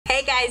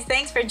Hey guys,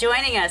 thanks for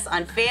joining us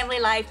on Family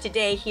Life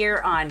today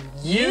here on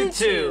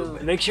YouTube.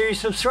 And make sure you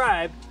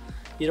subscribe.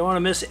 You don't want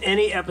to miss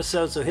any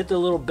episodes, so hit the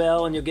little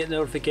bell and you'll get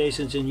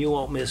notifications and you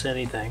won't miss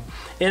anything.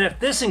 And if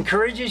this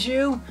encourages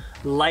you,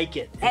 like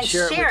it and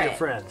share it with your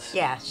friends.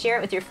 Yeah, share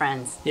it with your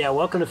friends. Yeah,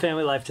 welcome to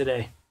Family Life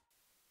today.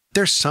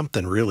 There's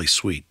something really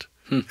sweet.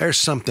 There's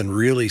something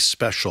really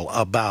special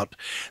about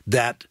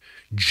that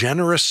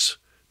generous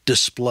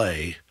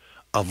display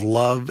of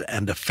love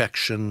and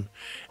affection.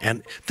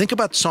 And think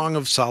about Song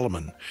of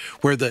Solomon,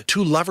 where the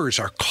two lovers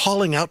are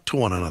calling out to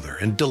one another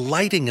and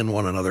delighting in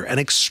one another and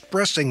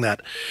expressing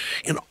that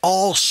in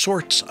all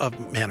sorts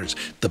of manners.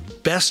 The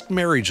best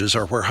marriages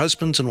are where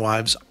husbands and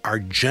wives are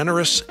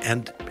generous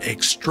and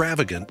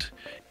extravagant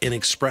in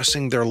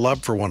expressing their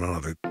love for one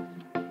another.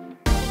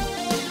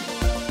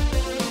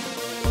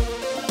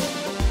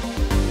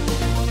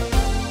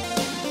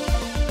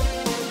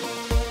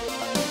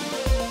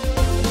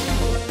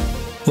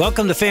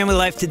 Welcome to Family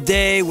Life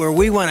Today, where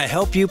we want to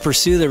help you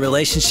pursue the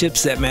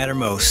relationships that matter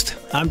most.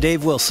 I'm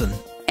Dave Wilson.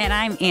 And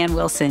I'm Ann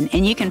Wilson,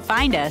 and you can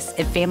find us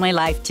at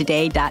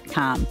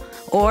FamilyLifeToday.com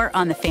or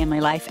on the Family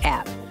Life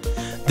app.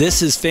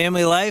 This is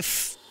Family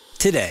Life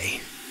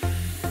Today.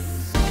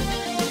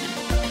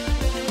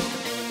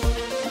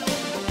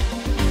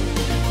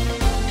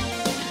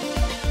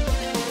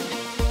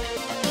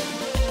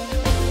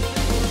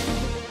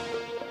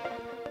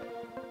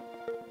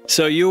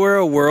 So you were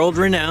a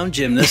world-renowned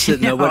gymnast that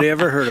nobody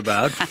ever heard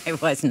about. I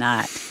was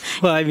not.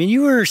 Well, I mean,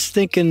 you were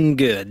stinking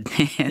good.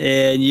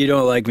 And you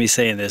don't like me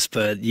saying this,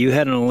 but you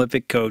had an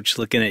Olympic coach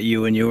looking at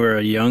you when you were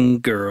a young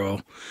girl,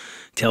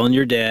 telling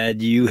your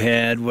dad you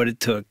had what it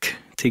took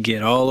to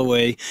get all the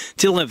way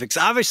to Olympics.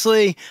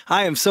 Obviously,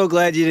 I am so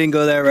glad you didn't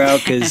go that route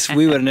because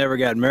we would have never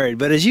gotten married.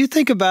 But as you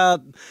think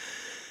about,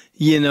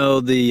 you know,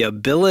 the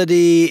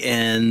ability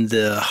and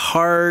the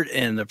heart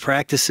and the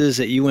practices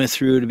that you went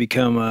through to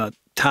become a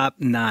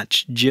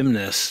top-notch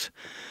gymnast,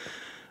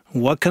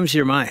 what comes to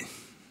your mind?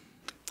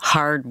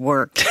 Hard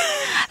work.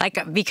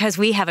 Because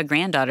we have a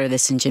granddaughter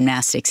that's in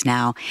gymnastics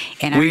now.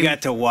 And we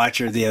got to watch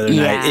her the other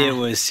night. It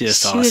was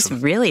just awesome. She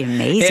was really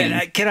amazing.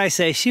 And can I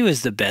say, she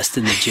was the best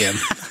in the gym.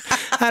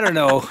 I don't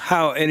know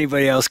how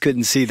anybody else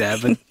couldn't see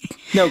that, but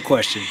no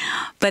question.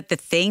 But the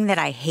thing that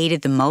I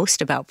hated the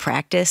most about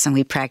practice, and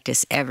we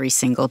practice every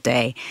single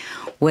day,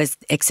 was,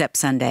 except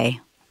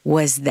Sunday,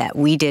 was that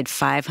we did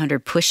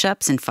 500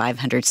 push-ups and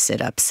 500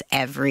 sit-ups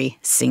every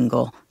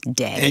single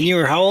day. And you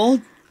were how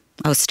old?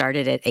 I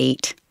started at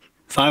 8.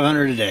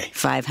 500 a day.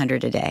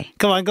 500 a day.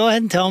 Come on, go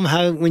ahead and tell them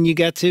how, when you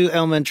got to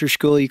elementary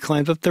school, you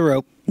climbed up the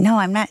rope. No,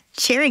 I'm not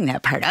sharing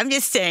that part. I'm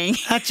just saying.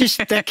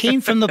 That came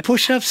from the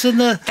push-ups and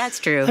the... That's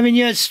true. I mean,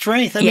 you had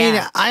strength. But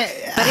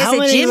as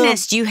a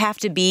gymnast, you have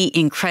to be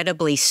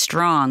incredibly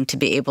strong to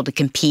be able to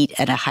compete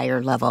at a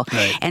higher level.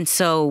 Right. And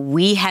so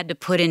we had to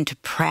put into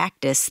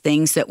practice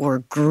things that were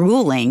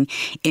grueling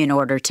in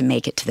order to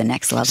make it to the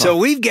next level. So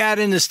we've got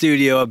in the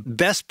studio a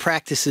best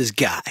practices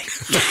guy.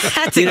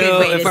 That's a good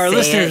way to if our say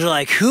listeners it. are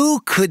like,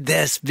 who could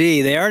this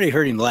be? They already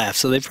heard him laugh,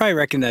 so they probably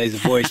recognize the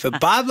voice. But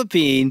Bob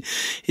Lepine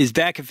is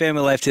back at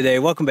Family Life Today.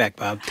 Welcome back,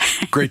 Bob.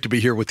 Great to be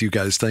here with you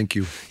guys. Thank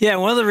you. Yeah,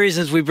 one of the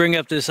reasons we bring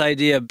up this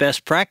idea of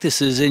best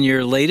practices in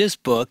your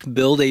latest book,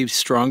 Build a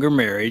Stronger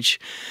Marriage,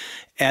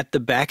 at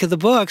the back of the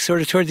book,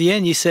 sort of toward the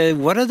end, you said,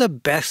 what are the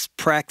best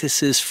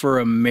practices for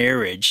a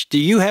marriage? Do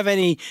you have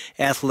any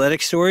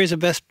athletic stories of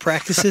best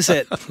practices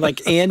that,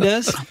 like Ann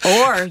does?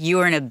 Or you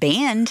were in a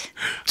band.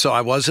 So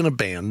I was in a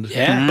band,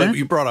 but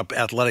you brought up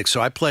athletics.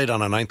 So I played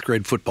on a 9th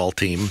grade football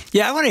team.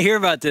 Yeah, I want to hear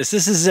about this.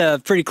 This is a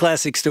pretty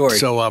classic story.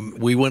 So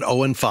we went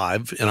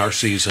 0-5 in our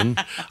season.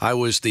 I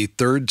was the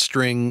 3rd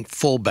string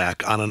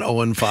fullback on an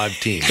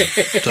 0-5 team.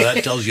 So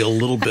that tells you a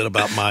little bit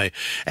about my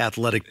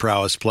athletic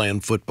prowess playing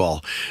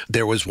football.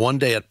 There was one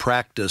day at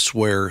practice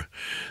where,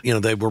 you know,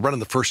 they were running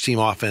the first team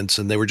offense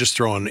and they were just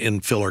throwing in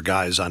filler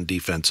guys on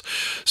defense.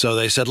 So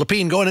they said,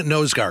 Lepine, go in at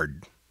nose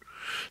guard.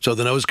 So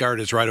the nose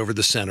guard is right over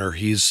the center.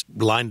 He's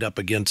lined up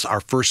against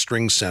our first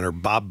string center,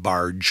 Bob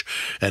Barge,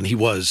 and he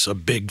was a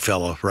big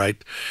fella,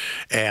 right?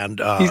 And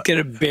he's going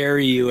to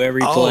bury you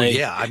every play. Oh,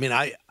 yeah. I mean,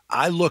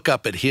 I look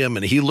up at him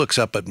and he looks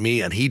up at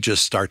me and he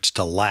just starts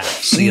to laugh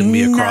seeing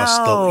me across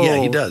the...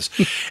 Yeah, he does.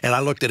 And I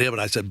looked at him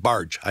and I said,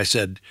 Barge, I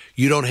said,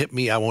 you don't hit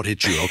me, I won't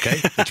hit you, okay?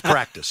 It's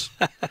practice.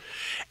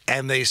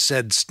 And they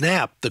said,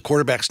 snap. The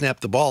quarterback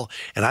snapped the ball.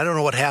 And I don't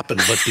know what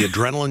happened, but the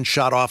adrenaline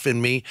shot off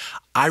in me.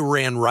 I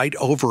ran right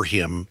over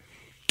him,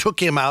 took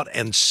him out,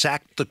 and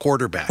sacked the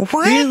quarterback.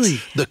 What? Really?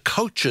 The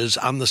coaches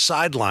on the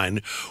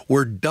sideline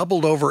were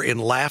doubled over in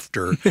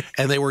laughter,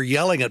 and they were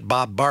yelling at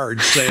Bob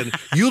Barge, saying,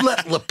 you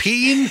let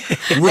Lepine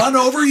run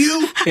over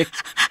you?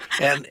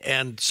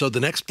 And so the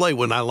next play,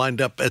 when I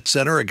lined up at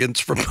center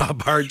against for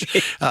Bob Barge,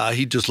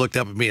 he just looked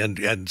up at me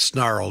and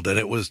snarled, and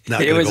it was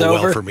not going to go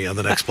well for me on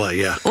the next play.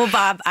 Yeah. Well,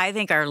 Bob, I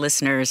think our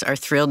listeners are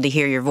thrilled to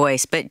hear your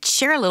voice, but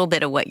share a little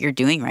bit of what you're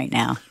doing right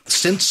now.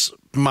 Since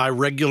my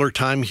regular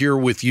time here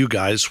with you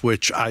guys,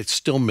 which I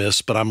still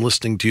miss, but I'm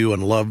listening to you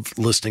and love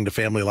listening to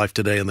Family Life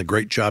Today and the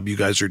great job you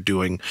guys are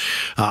doing,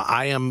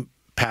 I am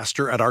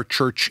pastor at our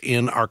church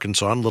in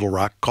Arkansas, in Little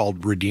Rock,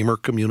 called Redeemer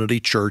Community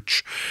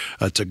Church.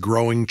 It's a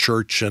growing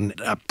church, and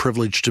a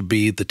privilege to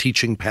be the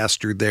teaching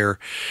pastor there.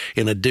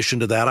 In addition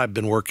to that, I've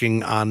been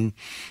working on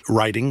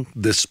writing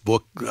this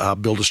book,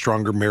 Build a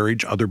Stronger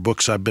Marriage, other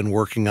books I've been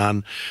working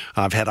on.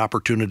 I've had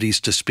opportunities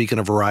to speak in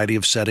a variety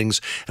of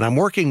settings, and I'm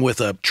working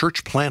with a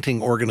church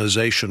planting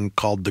organization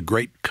called the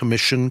Great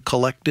Commission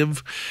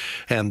Collective,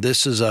 and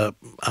this is an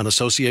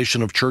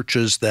association of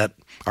churches that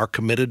are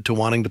committed to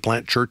wanting to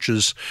plant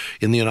churches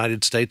in the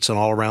United States and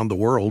all around the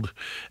world.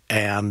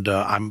 And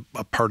I'm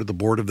a part of the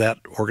board of that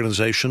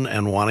organization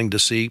and wanting to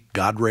see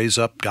God raise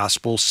up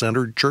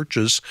gospel-centered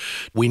churches.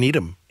 We need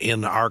them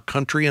in our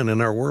country and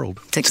in our world.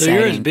 It's exciting. So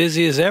you're as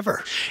busy as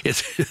ever.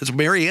 As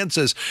Mary Ann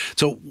says,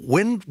 so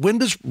when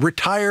does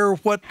retire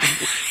what?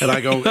 And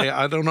I go, hey,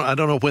 I don't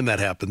know when that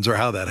happens or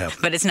how that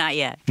happens. But it's not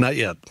yet. Not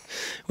yet.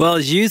 Well,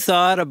 as you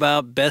thought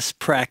about best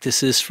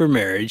practices for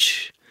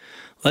marriage,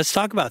 let's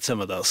talk about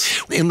some of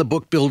those. In the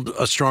book, Build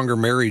a Stronger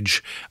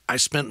Marriage, I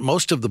spent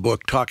most of the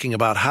book talking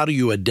about how do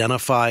you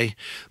identify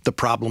the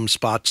problem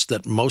spots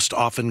that most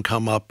often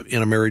come up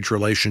in a marriage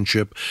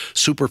relationship,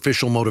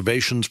 superficial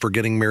motivations for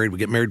getting married. We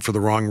get married for the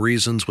wrong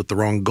reasons, with the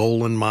wrong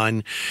goal in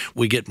mind.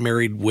 We get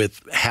married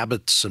with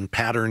habits and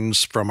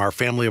patterns from our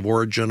family of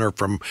origin or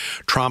from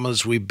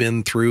traumas we've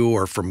been through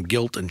or from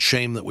guilt and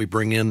shame that we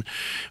bring in.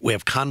 We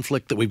have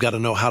conflict that we've got to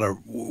know how to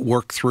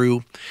work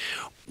through.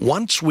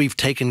 Once we've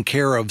taken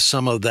care of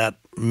some of that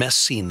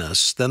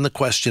messiness, then the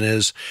question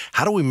is,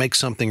 how do we make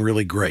something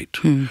really great?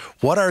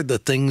 What are the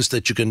things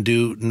that you can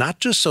do,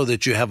 not just so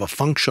that you have a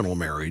functional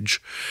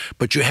marriage,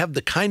 but you have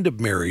the kind of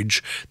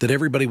marriage that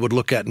everybody would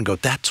look at and go,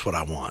 that's what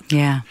I want.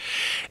 Yeah.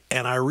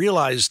 And I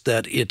realized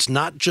that it's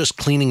not just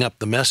cleaning up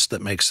the mess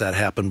that makes that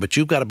happen, but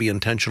you've got to be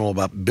intentional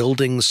about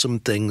building some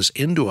things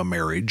into a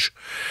marriage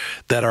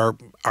that are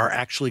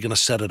actually going to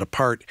set it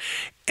apart.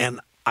 And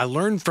I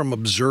learned from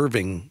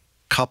observing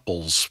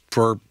couples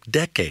for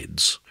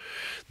decades,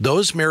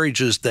 those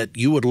marriages that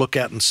you would look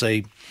at and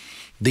say,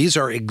 these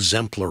are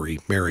exemplary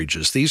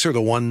marriages. These are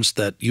the ones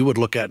that you would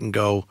look at and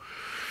go,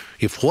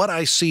 if what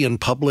I see in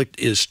public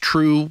is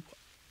true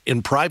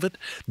in private,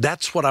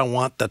 that's what I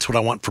want. That's what I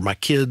want for my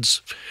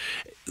kids.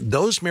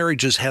 Those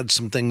marriages had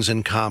some things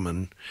in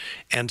common,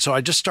 and so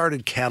I just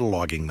started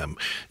cataloging them.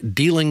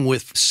 Dealing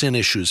with sin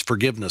issues,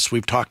 forgiveness,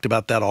 we've talked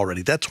about that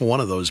already. That's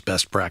one of those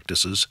best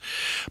practices.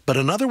 But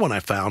another one I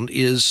found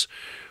is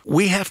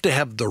we have to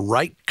have the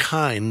right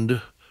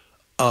kind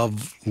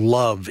of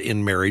love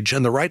in marriage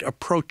and the right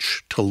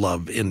approach to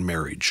love in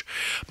marriage.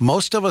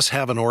 Most of us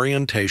have an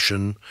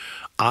orientation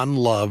on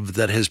love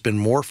that has been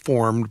more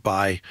formed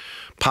by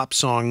pop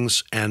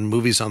songs and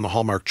movies on the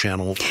Hallmark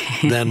Channel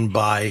than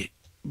by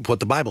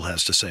what the Bible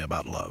has to say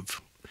about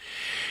love.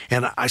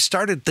 And I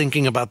started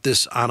thinking about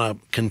this on a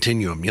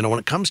continuum. You know, when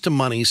it comes to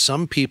money,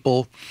 some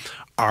people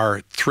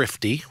are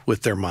thrifty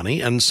with their money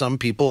and some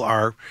people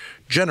are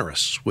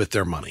generous with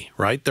their money,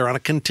 right? They're on a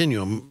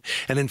continuum.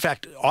 And in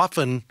fact,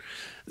 often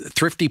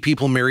thrifty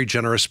people marry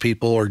generous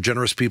people or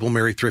generous people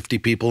marry thrifty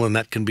people, and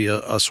that can be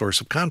a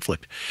source of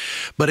conflict.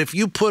 But if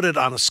you put it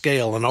on a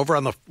scale, and over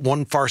on the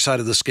one far side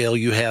of the scale,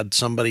 you had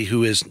somebody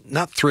who is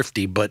not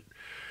thrifty, but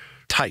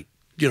tight,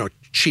 you know,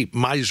 cheap,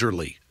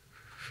 miserly.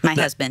 My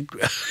husband.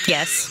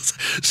 Yes.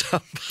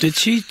 Did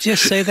she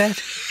just say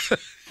that?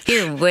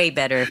 You're way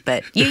better,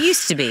 but you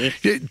used to be.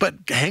 But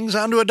hangs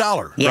on to a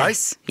dollar,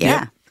 Yes. right? Yeah.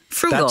 Yep.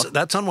 Frugal.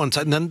 That's on one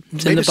side, and then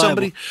It's maybe in the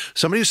Bible.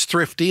 somebody who's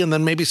thrifty, and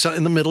then maybe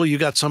in the middle you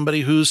got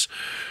somebody who's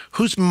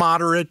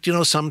moderate. You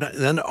know,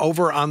 then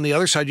over on the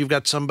other side you've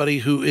got somebody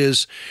who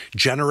is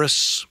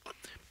generous,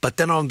 but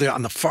then on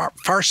the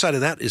far side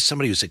of that is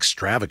somebody who's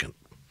extravagant.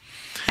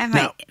 I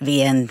might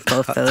be in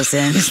both those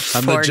ends.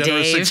 On Poor the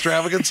generous, Dave.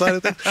 extravagant side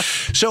of that.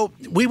 So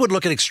we would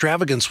look at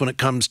extravagance when it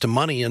comes to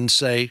money and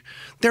say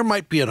there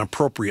might be an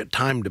appropriate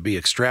time to be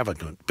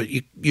extravagant, but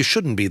you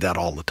shouldn't be that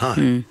all the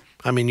time.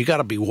 I mean, you got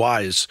to be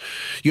wise.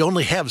 You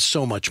only have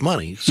so much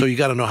money, so you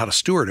got to know how to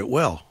steward it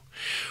well.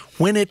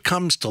 When it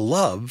comes to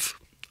love,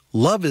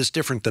 love is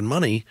different than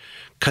money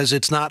because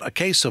it's not a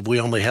case of we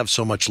only have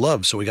so much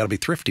love, so we got to be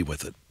thrifty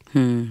with it.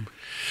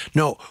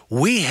 No,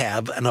 we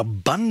have an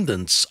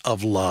abundance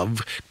of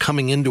love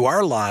coming into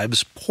our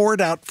lives, poured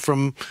out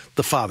from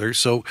the Father.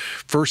 So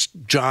 1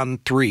 John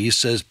 3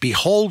 says,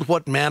 behold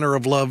what manner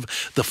of love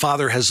the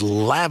Father has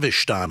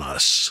lavished on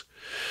us.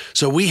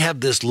 So we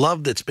have this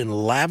love that's been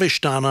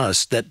lavished on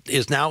us that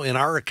is now in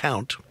our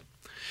account.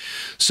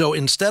 So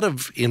instead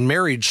of in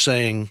marriage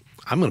saying,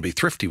 I'm going to be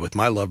thrifty with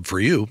my love for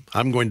you,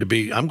 I'm going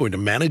to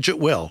manage it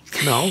well.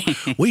 No,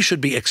 we should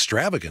be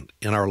extravagant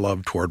in our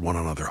love toward one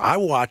another. I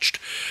watched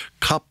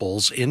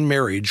couples in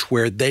marriage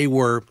where they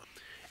were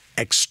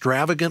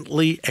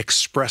extravagantly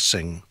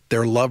expressing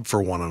their love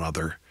for one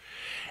another,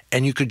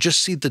 and you could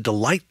just see the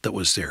delight that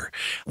was there.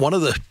 One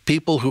of the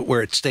people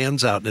where it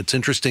stands out, and it's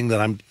interesting that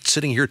I'm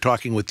sitting here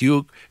talking with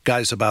you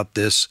guys about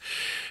this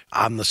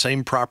on the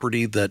same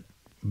property that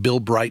Bill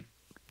Bright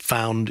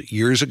found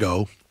years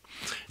ago.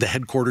 the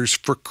headquarters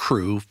for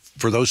Cru.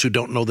 For those who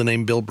don't know the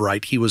name Bill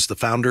Bright, he was the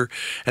founder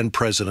and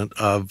president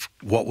of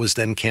what was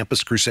then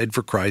Campus Crusade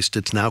for Christ.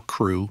 It's now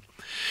Cru.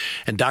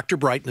 And Dr.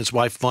 Bright and his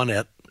wife,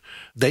 Vonette,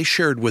 they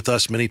shared with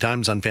us many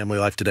times on Family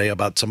Life Today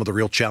about some of the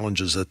real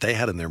challenges that they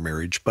had in their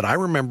marriage. But I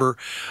remember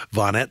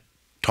Vonette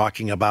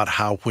talking about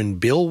how when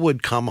Bill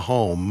would come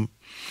home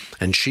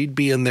and she'd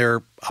be in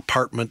their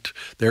apartment,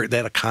 they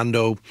had a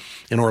condo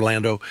in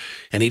Orlando,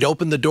 and he'd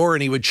open the door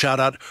and he would shout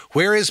out,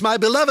 "Where is my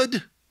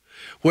beloved?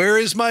 Where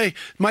is my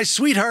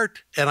sweetheart?"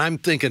 And I'm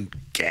thinking,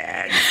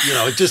 gag,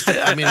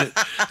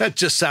 that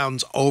just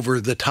sounds over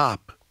the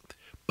top.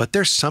 But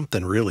there's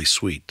something really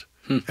sweet.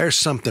 There's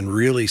something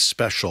really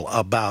special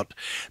about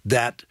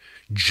that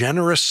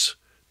generous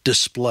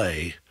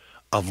display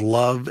of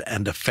love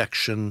and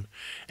affection.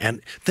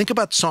 And think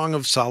about Song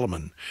of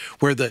Solomon,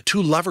 where the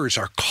two lovers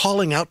are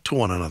calling out to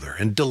one another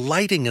and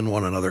delighting in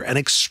one another and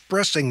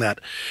expressing that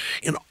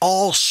in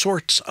all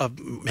sorts of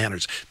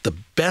manners. The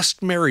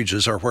best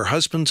marriages are where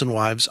husbands and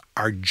wives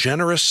are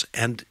generous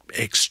and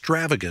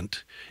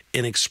extravagant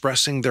in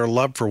expressing their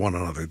love for one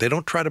another. They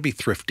don't try to be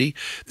thrifty.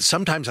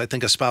 Sometimes I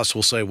think a spouse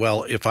will say,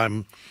 well, if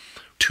I'm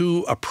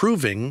too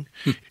approving,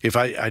 if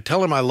I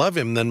tell him I love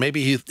him, then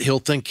maybe he'll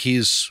think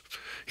he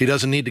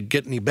doesn't need to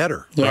get any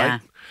better,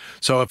 right?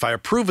 So if I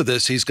approve of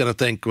this, he's going to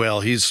think,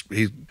 well,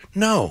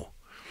 no.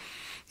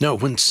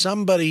 When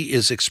somebody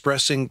is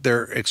expressing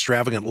their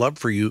extravagant love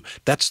for you,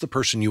 that's the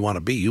person you want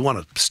to be. You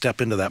want to step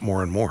into that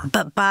more and more.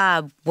 But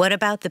Bob, what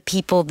about the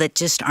people that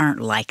just aren't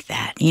like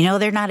that?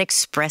 They're not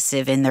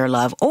expressive in their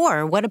love.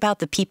 Or what about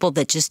the people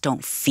that just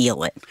don't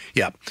feel it?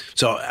 Yeah.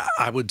 So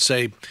I would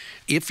say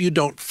if you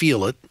don't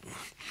feel it,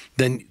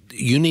 then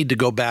you need to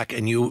go back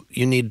and you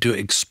need to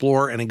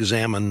explore and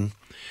examine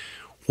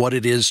what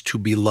it is to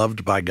be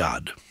loved by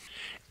God.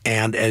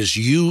 And as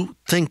you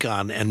think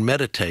on and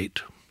meditate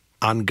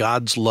on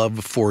God's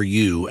love for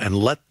you and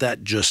let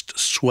that just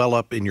swell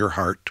up in your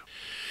heart,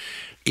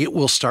 it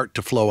will start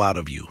to flow out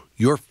of you.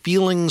 Your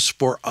feelings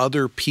for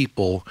other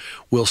people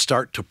will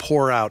start to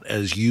pour out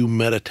as you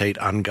meditate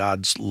on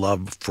God's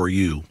love for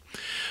you.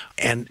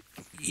 And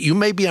you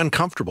may be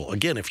uncomfortable.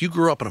 Again, if you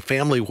grew up in a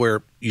family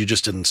where you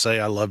just didn't say,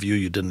 "I love you,"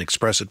 you didn't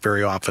express it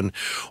very often,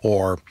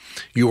 or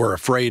you were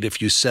afraid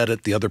if you said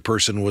it, the other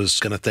person was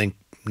going to think,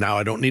 now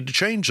I don't need to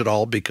change at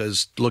all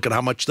because look at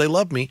how much they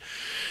love me.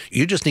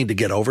 You just need to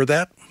get over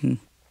that,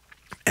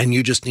 and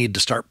you just need to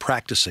start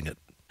practicing it.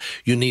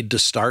 You need to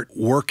start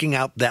working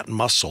out that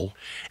muscle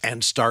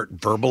and start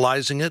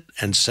verbalizing it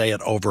and say it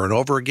over and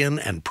over again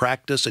and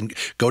practice and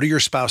go to your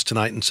spouse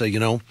tonight and say,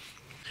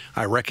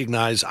 I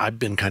recognize I've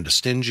been kind of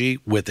stingy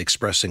with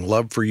expressing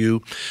love for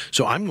you,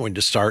 so I'm going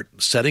to start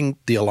setting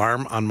the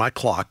alarm on my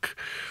clock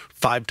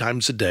 5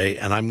 times a day,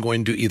 and I'm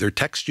going to either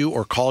text you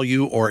or call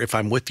you, or if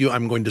I'm with you,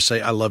 I'm going to say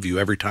I love you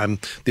every time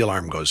the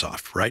alarm goes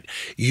off, right?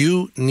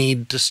 You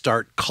need to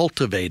start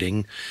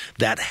cultivating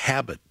that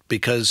habit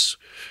because,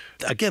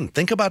 again,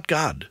 think about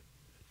God.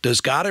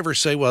 Does God ever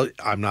say, well,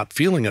 I'm not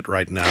feeling it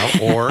right now,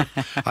 or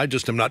I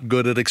just am not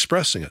good at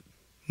expressing it?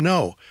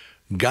 No.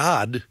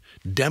 God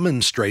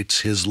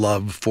demonstrates his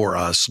love for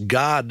us.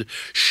 God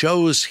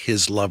shows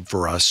his love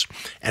for us,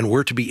 and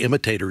we're to be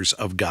imitators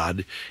of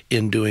God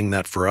in doing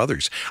that for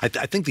others. I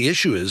think the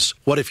issue is,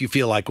 what if you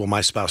feel like, well,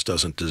 my spouse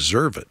doesn't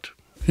deserve it?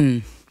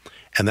 And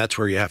that's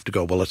where you have to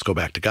go, well, let's go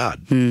back to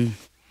God.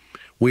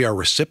 We are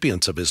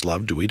recipients of his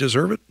love. Do we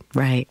deserve it?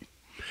 Right.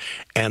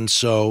 And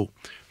so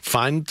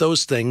find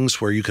those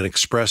things where you can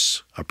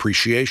express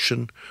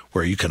appreciation,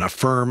 where you can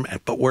affirm,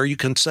 but where you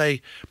can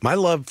say, my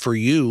love for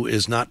you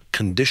is not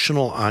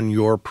conditional on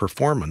your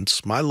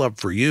performance. My love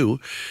for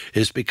you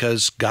is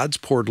because God's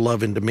poured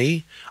love into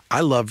me. I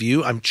love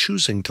you. I'm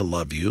choosing to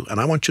love you, and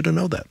I want you to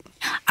know that.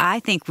 I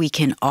think we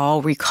can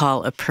all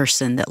recall a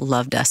person that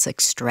loved us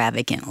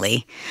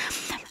extravagantly.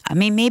 I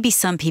mean, maybe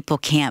some people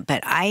can't,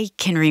 but I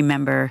can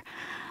remember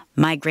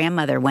my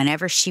grandmother,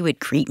 whenever she would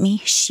greet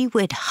me, she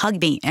would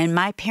hug me. And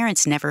my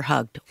parents never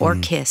hugged or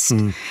kissed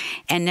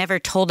and never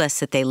told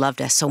us that they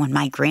loved us. So when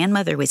my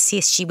grandmother would see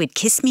us, she would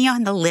kiss me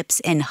on the lips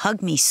and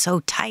hug me so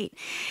tight.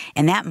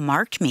 And that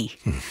marked me.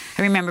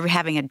 I remember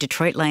having a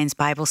Detroit Lions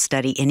Bible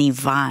study, and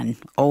Yvonne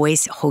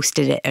always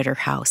hosted it at her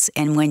house.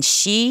 And when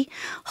she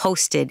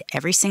hosted,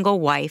 every single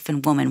wife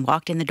and woman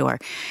walked in the door,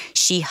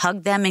 she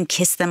hugged them and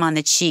kissed them on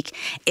the cheek.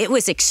 It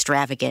was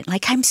extravagant.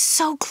 Like, I'm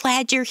so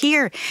glad you're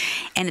here.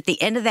 And at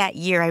the end of that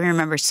year, I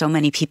remember so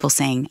many people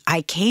saying,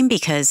 I came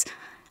because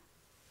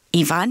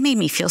Yvonne made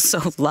me feel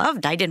so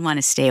loved. I didn't want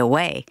to stay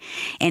away.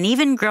 And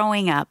even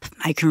growing up,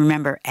 I can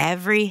remember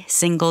every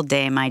single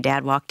day my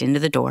dad walked into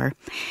the door,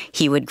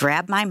 he would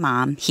grab my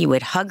mom, he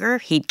would hug her,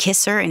 he'd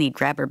kiss her, and he'd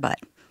grab her butt.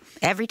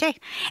 Every day.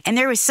 And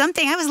there was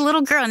something, I was a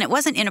little girl, and it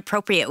wasn't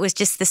inappropriate. It was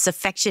just this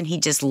affection. He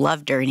just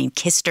loved her, and he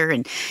kissed her,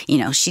 and,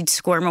 she'd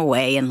squirm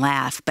away and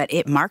laugh. But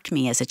it marked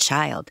me as a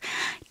child.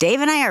 Dave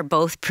and I are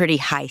both pretty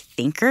high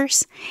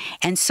thinkers.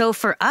 And so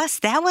for us,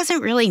 that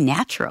wasn't really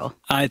natural.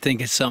 I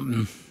think it's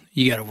something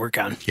you got to work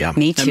on. Yeah.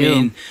 Me too. I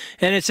mean,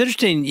 and it's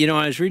interesting, you know,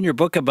 I was reading your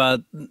book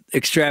about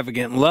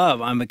extravagant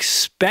love. I'm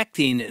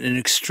expecting an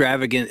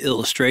extravagant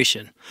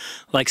illustration,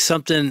 like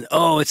something,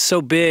 oh, it's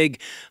so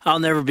big, I'll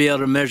never be able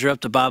to measure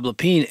up to Bob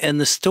Lepine.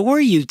 And the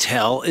story you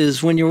tell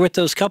is when you're with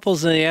those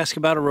couples and they ask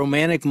about a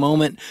romantic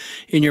moment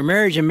in your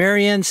marriage, and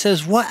Marianne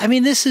says, what? I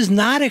mean, this is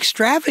not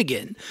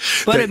extravagant,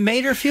 but it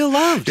made her feel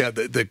loved. Yeah,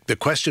 the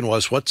question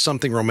was, what's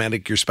something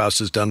romantic your spouse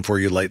has done for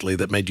you lately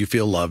that made you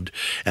feel loved?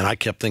 And I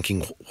kept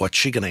thinking, what's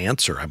she going to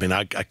answer? I mean,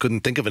 I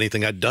couldn't think of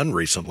anything I'd done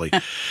recently.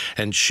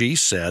 And she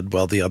said,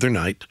 well, the other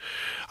night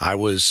I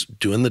was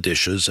doing the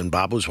dishes and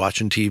Bob was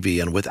watching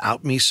TV, and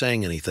without me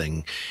saying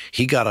anything,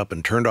 he got up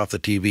and turned off the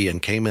TV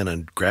and came in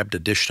and grabbed a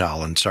dish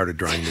towel and started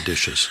drying the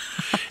dishes.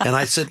 And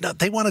I said, no,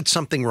 they wanted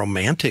something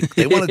romantic.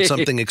 They wanted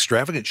something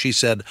extravagant. She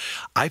said,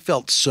 I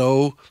felt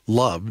so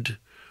loved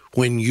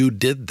when you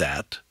did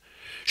that.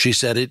 She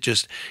said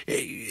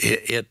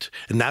and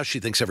now she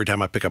thinks every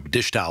time I pick up a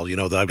dish towel, you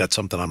know, that I've got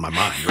something on my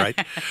mind, right?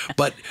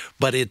 But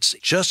it's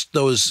just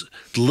those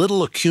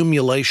little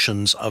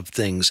accumulations of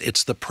things.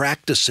 It's the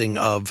practicing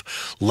of,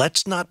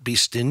 let's not be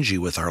stingy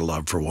with our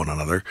love for one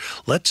another.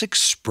 Let's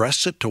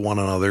express it to one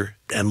another,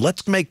 and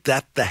let's make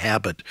that the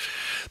habit.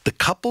 The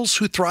couples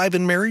who thrive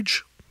in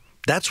marriage,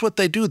 that's what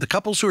they do. The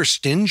couples who are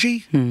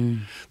stingy,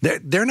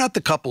 they're not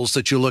the couples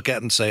that you look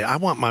at and say, I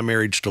want my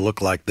marriage to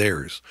look like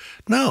theirs.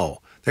 No.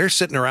 They're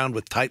sitting around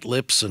with tight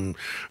lips and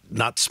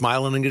not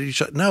smiling at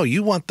each other. No,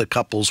 you want the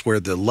couples where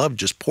the love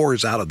just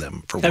pours out of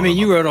them for one another.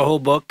 You wrote a whole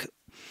book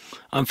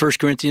on 1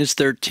 Corinthians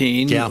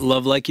 13, yeah.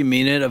 Love Like You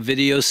Mean It, a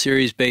video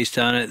series based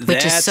on it.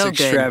 Which That's is so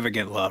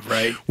extravagant good. Love,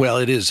 right? Well,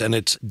 it is, and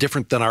it's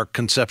different than our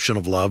conception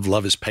of love.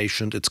 Love is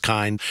patient, it's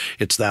kind.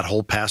 It's that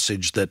whole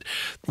passage that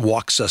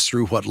walks us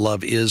through what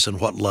love is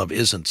and what love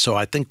isn't. So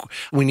I think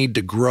we need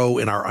to grow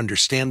in our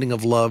understanding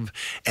of love,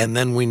 and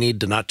then we need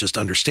to not just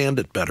understand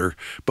it better,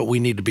 but we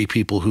need to be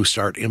people who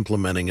start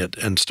implementing it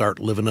and start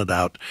living it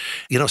out.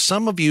 You know,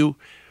 some of you,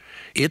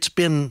 it's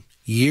been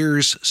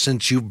years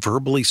since you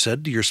verbally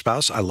said to your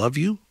spouse, I love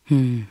you.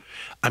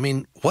 I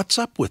mean, what's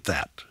up with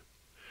that?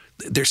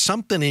 There's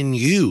something in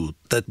you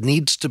that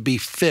needs to be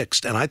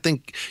fixed. And I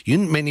think you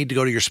may need to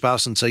go to your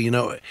spouse and say, you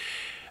know,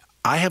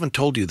 I haven't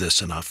told you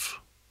this enough,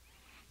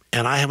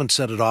 and I haven't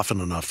said it often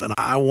enough, and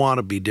I want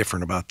to be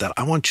different about that.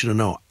 I want you to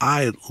know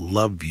I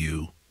love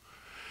you,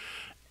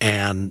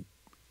 and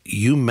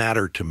you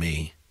matter to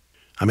me.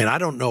 I mean, I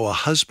don't know a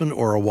husband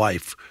or a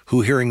wife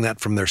who, hearing that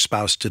from their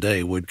spouse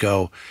today, would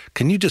go,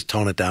 can you just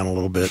tone it down a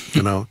little bit?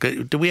 You know,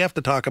 do we have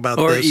to talk about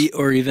this?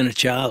 Or even a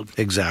child.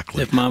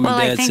 Exactly. If mom or dad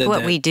said that. Well, I think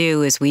what we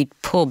do is we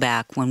pull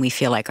back when we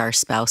feel like our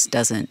spouse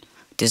doesn't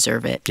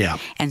deserve it. Yeah.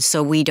 And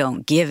so we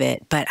don't give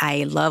it. But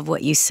I love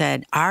what you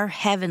said. Our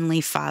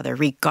Heavenly Father,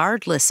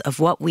 regardless of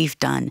what we've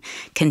done,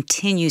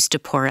 continues to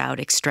pour out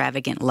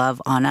extravagant love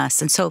on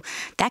us. And so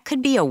that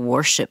could be a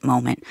worship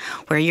moment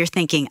where you're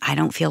thinking, I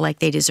don't feel like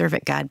they deserve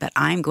it, God, but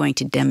I'm going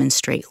to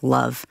demonstrate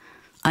love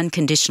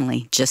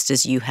unconditionally, just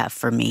as you have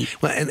for me.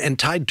 Well, and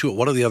tied to it,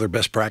 one of the other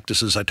best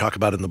practices I talk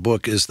about in the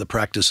book is the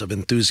practice of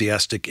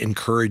enthusiastic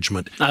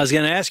encouragement. I was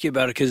going to ask you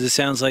about it because it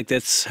sounds like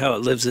that's how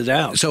it lives it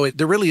out. So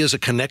there really is a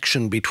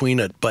connection between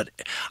it. But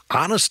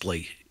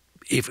honestly,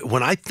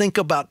 when I think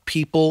about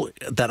people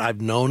that I've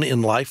known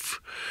in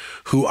life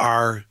who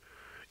are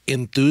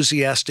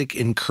enthusiastic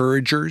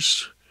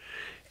encouragers,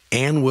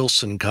 Ann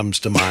Wilson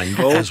comes to mind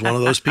as one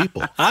of those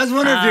people. I was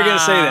wondering if you're going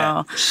to say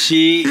that.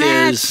 She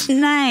That's is.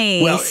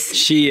 nice. Well,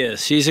 She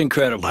is. She's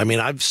incredible. I mean,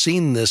 I've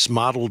seen this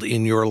modeled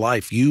in your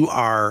life. You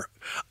are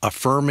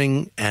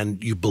affirming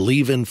and you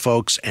believe in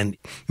folks, and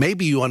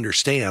maybe you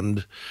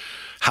understand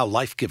how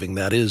life-giving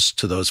that is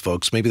to those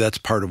folks. Maybe that's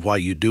part of why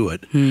you do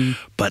it.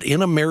 But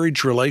in a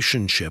marriage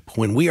relationship,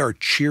 when we are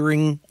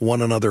cheering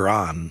one another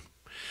on,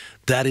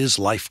 that is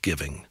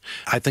life-giving.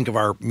 I think of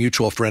our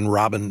mutual friend,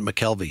 Robin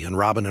McKelvey, and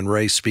Robin and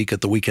Ray speak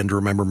at the Weekend to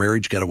Remember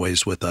Marriage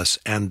Getaways with us.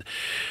 And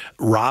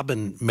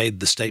Robin made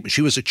the statement,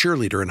 she was a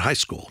cheerleader in high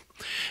school,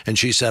 and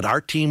she said,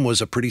 our team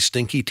was a pretty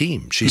stinky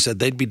team. She said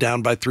they'd be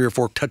down by 3 or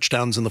 4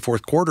 touchdowns in the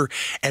fourth quarter,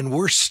 and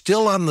we're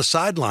still on the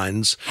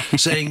sidelines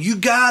saying, you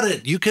got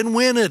it, you can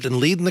win it, and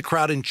leading the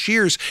crowd in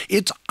cheers.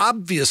 It's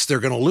obvious they're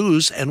going to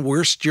lose, and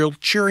we're still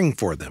cheering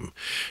for them.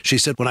 She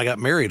said, when I got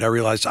married, I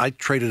realized I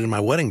traded in my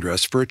wedding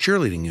dress for a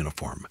cheerleading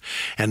uniform.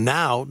 And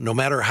now, no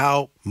matter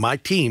how my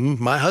team,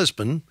 my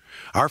husband,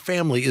 our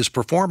family is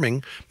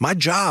performing, my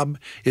job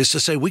is to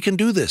say, we can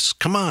do this.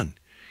 Come on.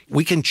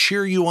 We can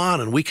cheer you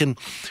on, and we can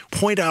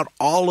point out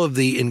all of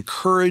the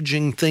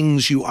encouraging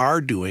things you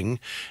are doing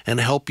and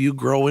help you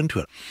grow into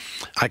it.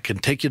 I can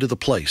take you to the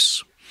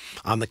place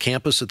on the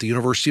campus at the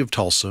University of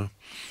Tulsa,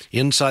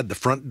 inside the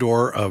front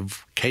door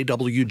of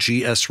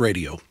KWGS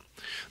Radio,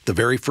 the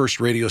very first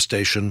radio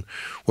station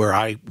where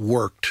I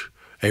worked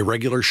a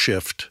regular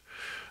shift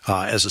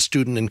as a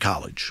student in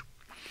college.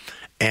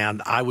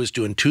 And I was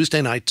doing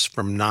Tuesday nights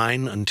from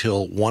 9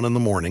 until 1 in the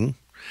morning.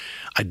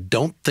 I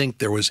don't think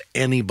there was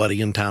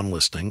anybody in town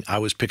listening. I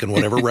was picking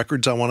whatever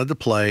records I wanted to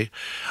play.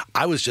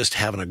 I was just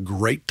having a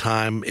great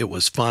time. It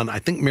was fun. I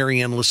think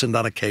Marianne listened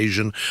on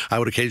occasion. I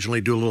would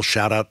occasionally do a little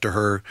shout out to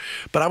her.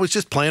 But I was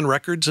just playing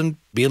records and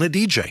being a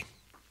DJ.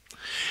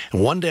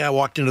 And one day I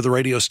walked into the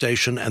radio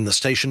station, and the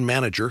station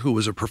manager, who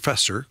was a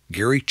professor,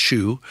 Gary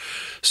Chu,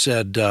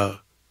 said,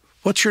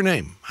 what's your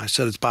name? I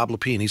said, it's Bob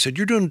Lepine. He said,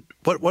 you're doing,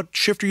 what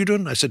shift are you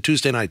doing? I said,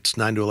 Tuesday nights,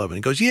 9 to 11.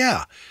 He goes,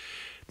 yeah.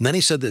 And then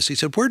he said this. He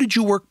said, where did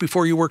you work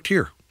before you worked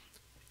here?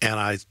 And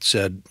I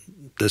said,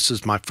 this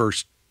is my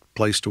first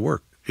place to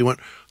work. He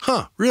went,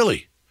 huh,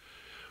 really?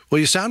 Well,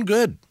 you sound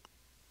good.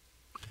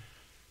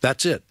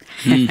 That's it.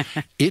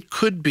 It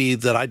could be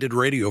that I did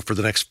radio for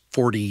the next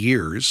 40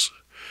 years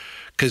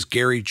because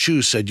Gary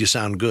Chu said, you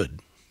sound good.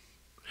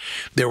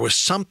 There was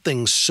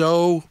something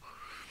so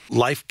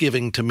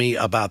life-giving to me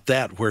about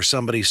that, where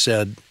somebody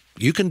said,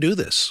 you can do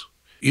this.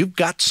 You've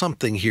got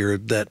something here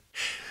that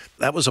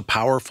was a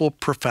powerful,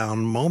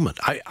 profound moment.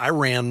 I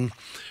ran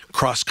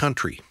cross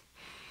country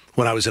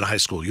when I was in high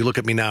school. You look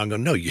at me now and go,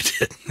 no, you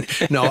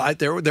didn't. No,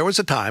 there was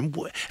a time,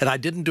 and I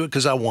didn't do it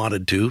because I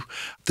wanted to.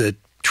 The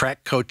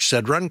track coach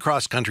said, run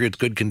cross country, it's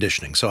good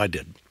conditioning. So I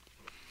did.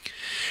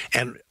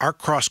 And our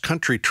cross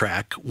country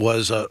track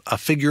was a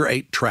figure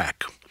 8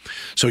 track.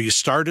 So you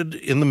started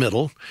in the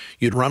middle,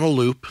 you'd run a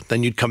loop,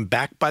 then you'd come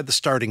back by the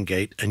starting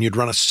gate, and you'd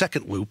run a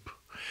second loop,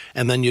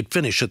 and then you'd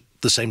finish at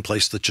the same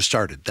place that you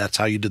started. That's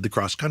how you did the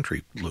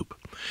cross-country loop.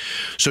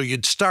 So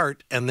you'd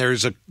start, and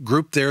there's a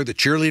group there, the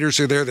cheerleaders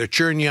are there, they're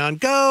cheering you on,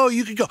 go,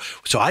 you can go.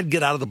 So I'd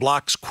get out of the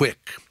blocks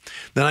quick.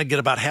 Then I'd get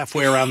about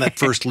halfway around that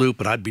first loop,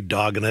 and I'd be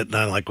dogging it, and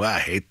I'm like, well, I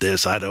hate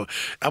this. I wasn't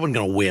going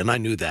to win. I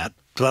knew that,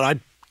 but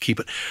I'd keep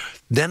it.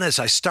 Then as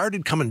I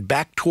started coming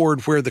back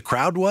toward where the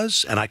crowd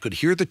was, and I could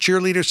hear the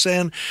cheerleaders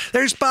saying,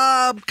 there's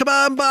Bob, come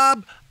on,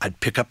 Bob, I'd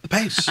pick up the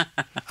pace.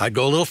 I'd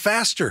go a little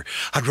faster.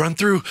 I'd run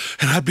through,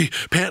 and I'd be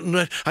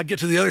panting. I'd get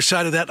to the other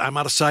side of that. I'm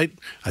out of sight.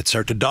 I'd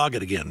start to dog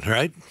it again,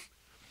 right?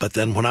 But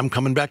then when I'm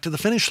coming back to the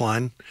finish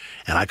line,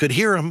 and I could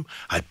hear them,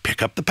 I'd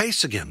pick up the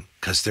pace again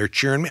because they're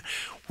cheering me.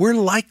 We're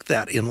like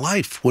that in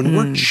life. When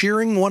we're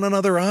cheering one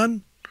another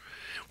on,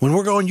 when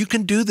we're going, you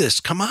can do this,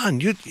 come on,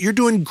 you're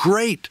doing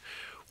great.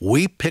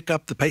 We pick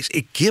up the pace.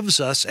 It gives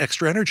us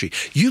extra energy.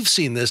 You've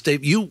seen this,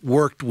 Dave. You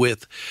worked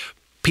with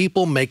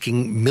people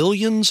making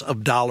millions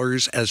of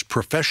dollars as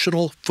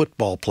professional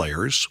football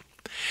players,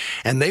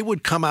 and they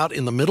would come out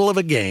in the middle of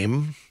a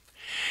game,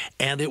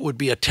 and it would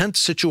be a tense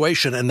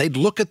situation, and they'd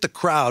look at the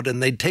crowd,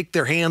 and they'd take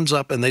their hands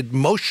up, and they'd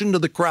motion to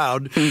the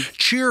crowd,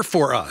 cheer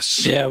for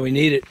us. Yeah, we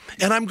need it.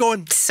 And I'm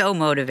going, so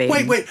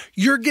motivating. Wait,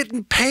 you're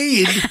getting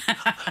paid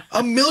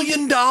 $1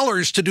 million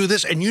to do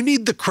this, and you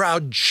need the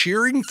crowd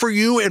cheering for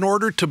you in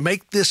order to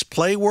make this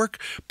play work?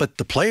 But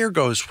the player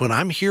goes, when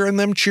I'm hearing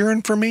them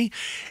cheering for me,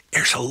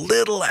 there's a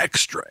little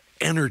extra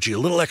energy, a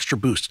little extra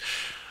boost.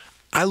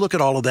 I look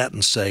at all of that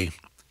and say,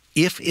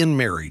 if in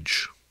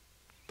marriage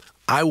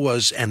I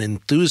was an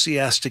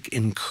enthusiastic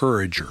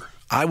encourager,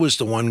 I was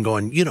the one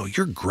going,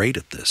 you're great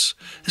at this.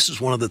 This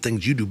is one of the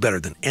things you do better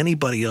than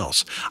anybody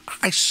else.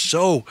 I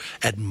so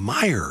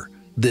admire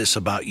this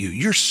about you.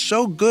 You're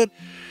so good.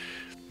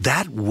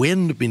 That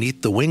wind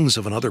beneath the wings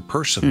of another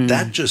person,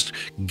 that just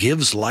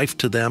gives life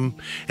to them.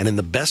 And in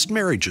the best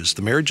marriages,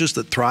 the marriages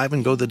that thrive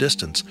and go the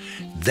distance,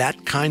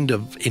 that kind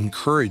of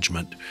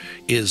encouragement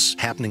is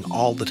happening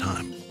all the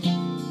time.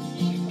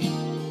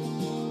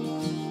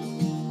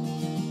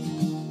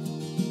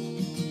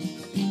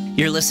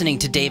 You're listening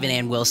to Dave and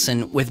Ann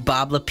Wilson with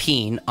Bob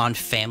Lepine on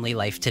Family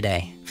Life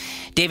Today.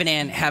 Dave and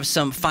Ann have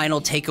some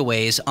final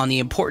takeaways on the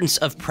importance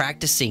of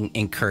practicing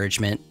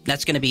encouragement.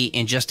 That's going to be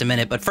in just a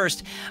minute. But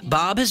first,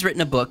 Bob has written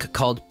a book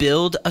called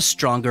Build a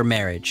Stronger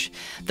Marriage,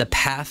 The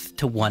Path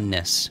to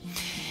Oneness.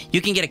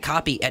 You can get a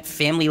copy at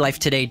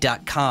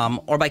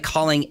FamilyLifeToday.com or by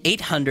calling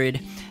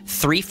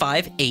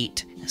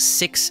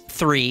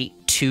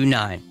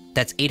 800-358-6329.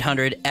 That's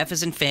 800, F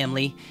as in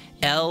family,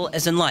 L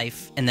as in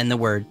life, and then the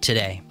word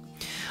today.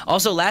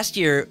 Also, last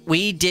year,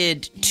 we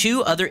did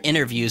 2 other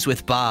interviews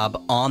with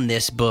Bob on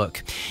this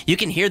book. You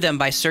can hear them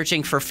by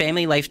searching for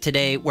Family Life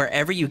Today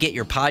wherever you get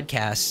your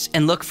podcasts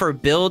and look for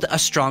Build a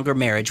Stronger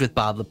Marriage with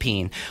Bob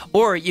Lepine.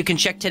 Or you can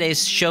check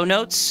today's show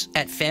notes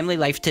at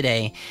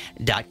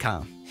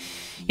FamilyLifeToday.com.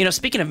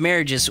 Speaking of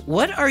marriages,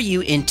 what are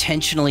you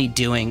intentionally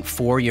doing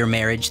for your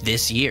marriage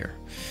this year?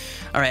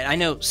 All right, I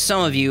know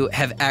some of you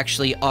have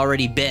actually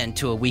already been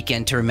to a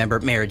Weekend to Remember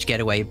marriage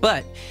getaway,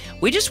 but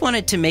we just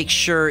wanted to make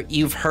sure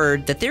you've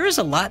heard that there is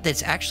a lot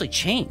that's actually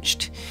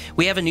changed.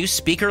 We have a new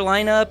speaker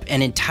lineup,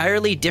 an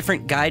entirely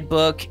different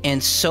guidebook,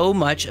 and so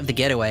much of the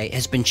getaway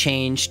has been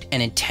changed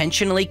and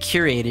intentionally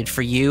curated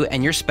for you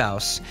and your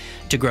spouse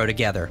to grow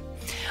together.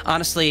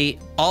 Honestly,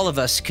 all of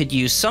us could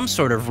use some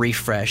sort of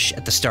refresh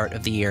at the start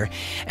of the year.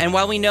 And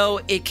while we know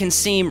it can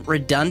seem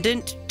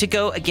redundant to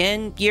go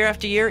again year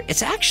after year,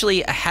 it's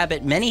actually a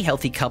habit many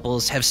healthy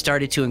couples have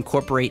started to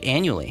incorporate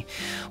annually.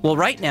 Well,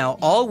 right now,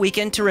 all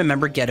Weekend to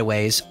Remember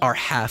getaways are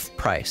half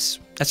price.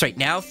 That's right.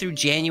 Now through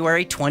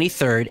January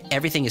 23rd,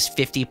 everything is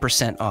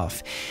 50%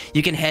 off.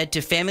 You can head to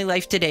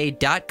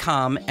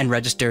FamilyLifeToday.com and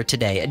register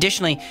today.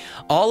 Additionally,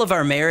 all of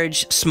our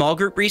marriage small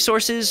group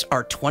resources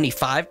are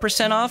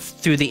 25% off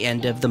through the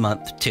end of the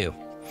month, too.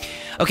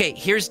 Okay,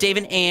 here's Dave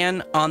and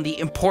Ann on the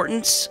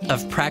importance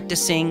of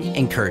practicing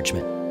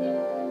encouragement.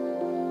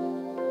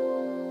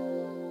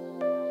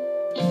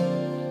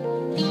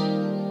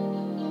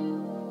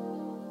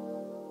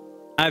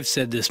 I've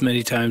said this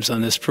many times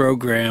on this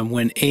program.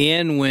 When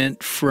Ann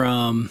went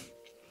from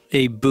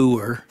a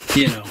booer,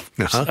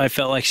 I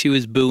felt like she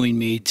was booing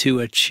me,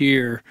 to a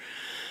cheer.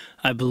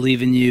 I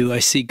believe in you. I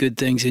see good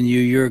things in you.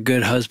 You're a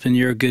good husband.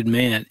 You're a good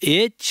man.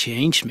 It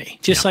changed me.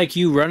 Just like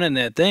you running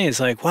that thing.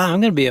 It's like, wow,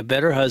 I'm going to be a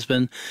better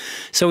husband.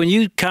 So when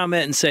you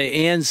comment and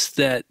say Ann's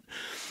that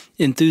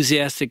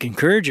enthusiastic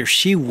encourager,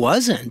 she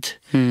wasn't.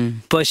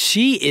 But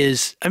she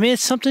is. I mean,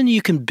 it's something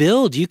you can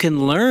build. You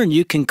can learn.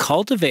 You can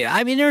cultivate.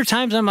 I mean, there are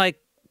times I'm like,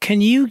 can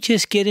you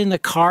just get in the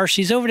car?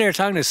 She's over there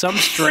talking to some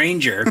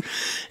stranger,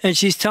 and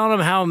she's telling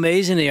them how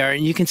amazing they are.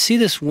 And you can see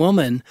this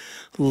woman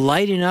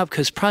lighting up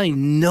because probably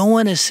no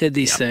one has said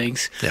these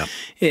things.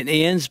 And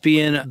Ann's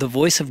being the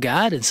voice of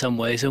God in some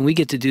ways, and we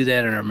get to do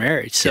that in our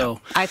marriage.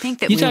 So I think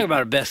that you talk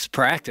about a best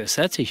practice.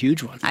 That's a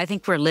huge one. I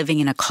think we're living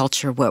in a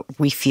culture where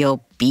we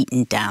feel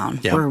beaten down.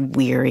 We're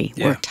weary.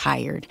 We're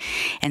tired.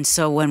 And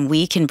so when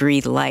we can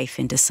breathe life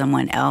into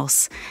someone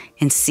else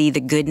and see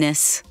the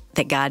goodness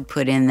that God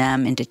put in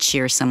them and to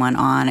cheer someone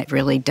on, it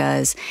really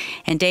does.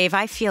 And Dave,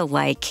 I feel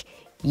like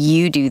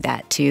you do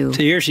that too.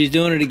 So here she's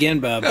doing it again,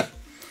 Bob.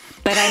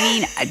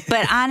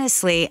 But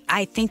honestly,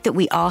 I think that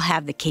we all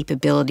have the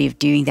capability of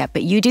doing that.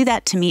 But you do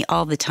that to me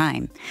all the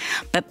time.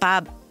 But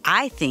Bob,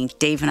 I think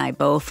Dave and I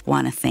both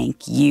want to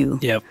thank you.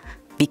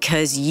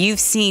 Because you've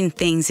seen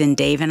things in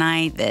Dave and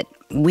I that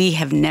we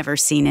have never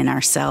seen in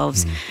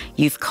ourselves.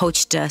 You've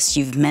coached us,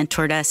 you've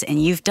mentored us,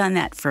 and you've done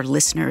that for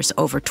listeners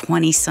over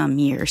 20-some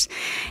years.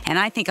 And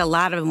I think a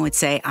lot of them would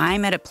say,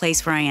 I'm at a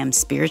place where I am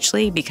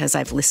spiritually because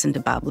I've listened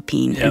to Bob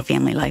Lepine and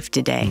Family Life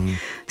Today.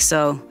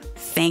 So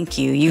thank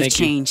you. You've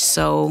changed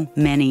so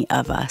many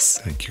of us.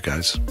 Thank you,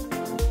 guys.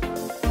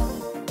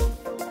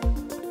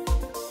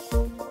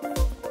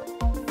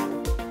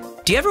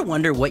 Do you ever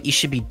wonder what you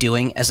should be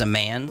doing as a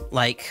man?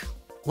 Like,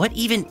 what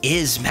even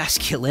is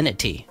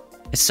masculinity?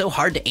 It's so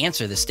hard to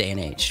answer this day and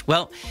age.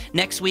 Well,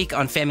 next week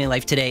on Family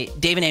Life Today,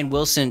 Dave and Ann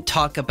Wilson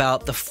talk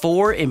about the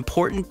 4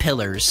 important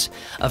pillars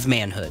of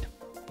manhood.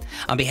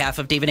 On behalf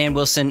of Dave and Ann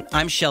Wilson,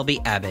 I'm Shelby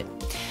Abbott.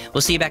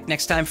 We'll see you back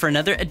next time for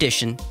another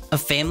edition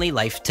of Family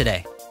Life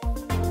Today.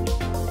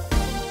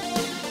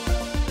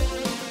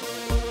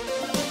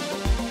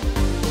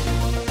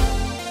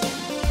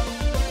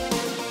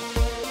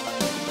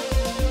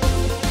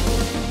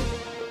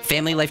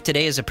 Family Life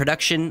Today is a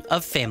production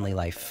of Family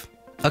Life,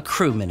 a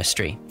crew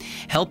ministry,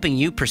 helping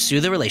you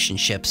pursue the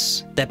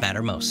relationships that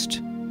matter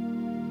most.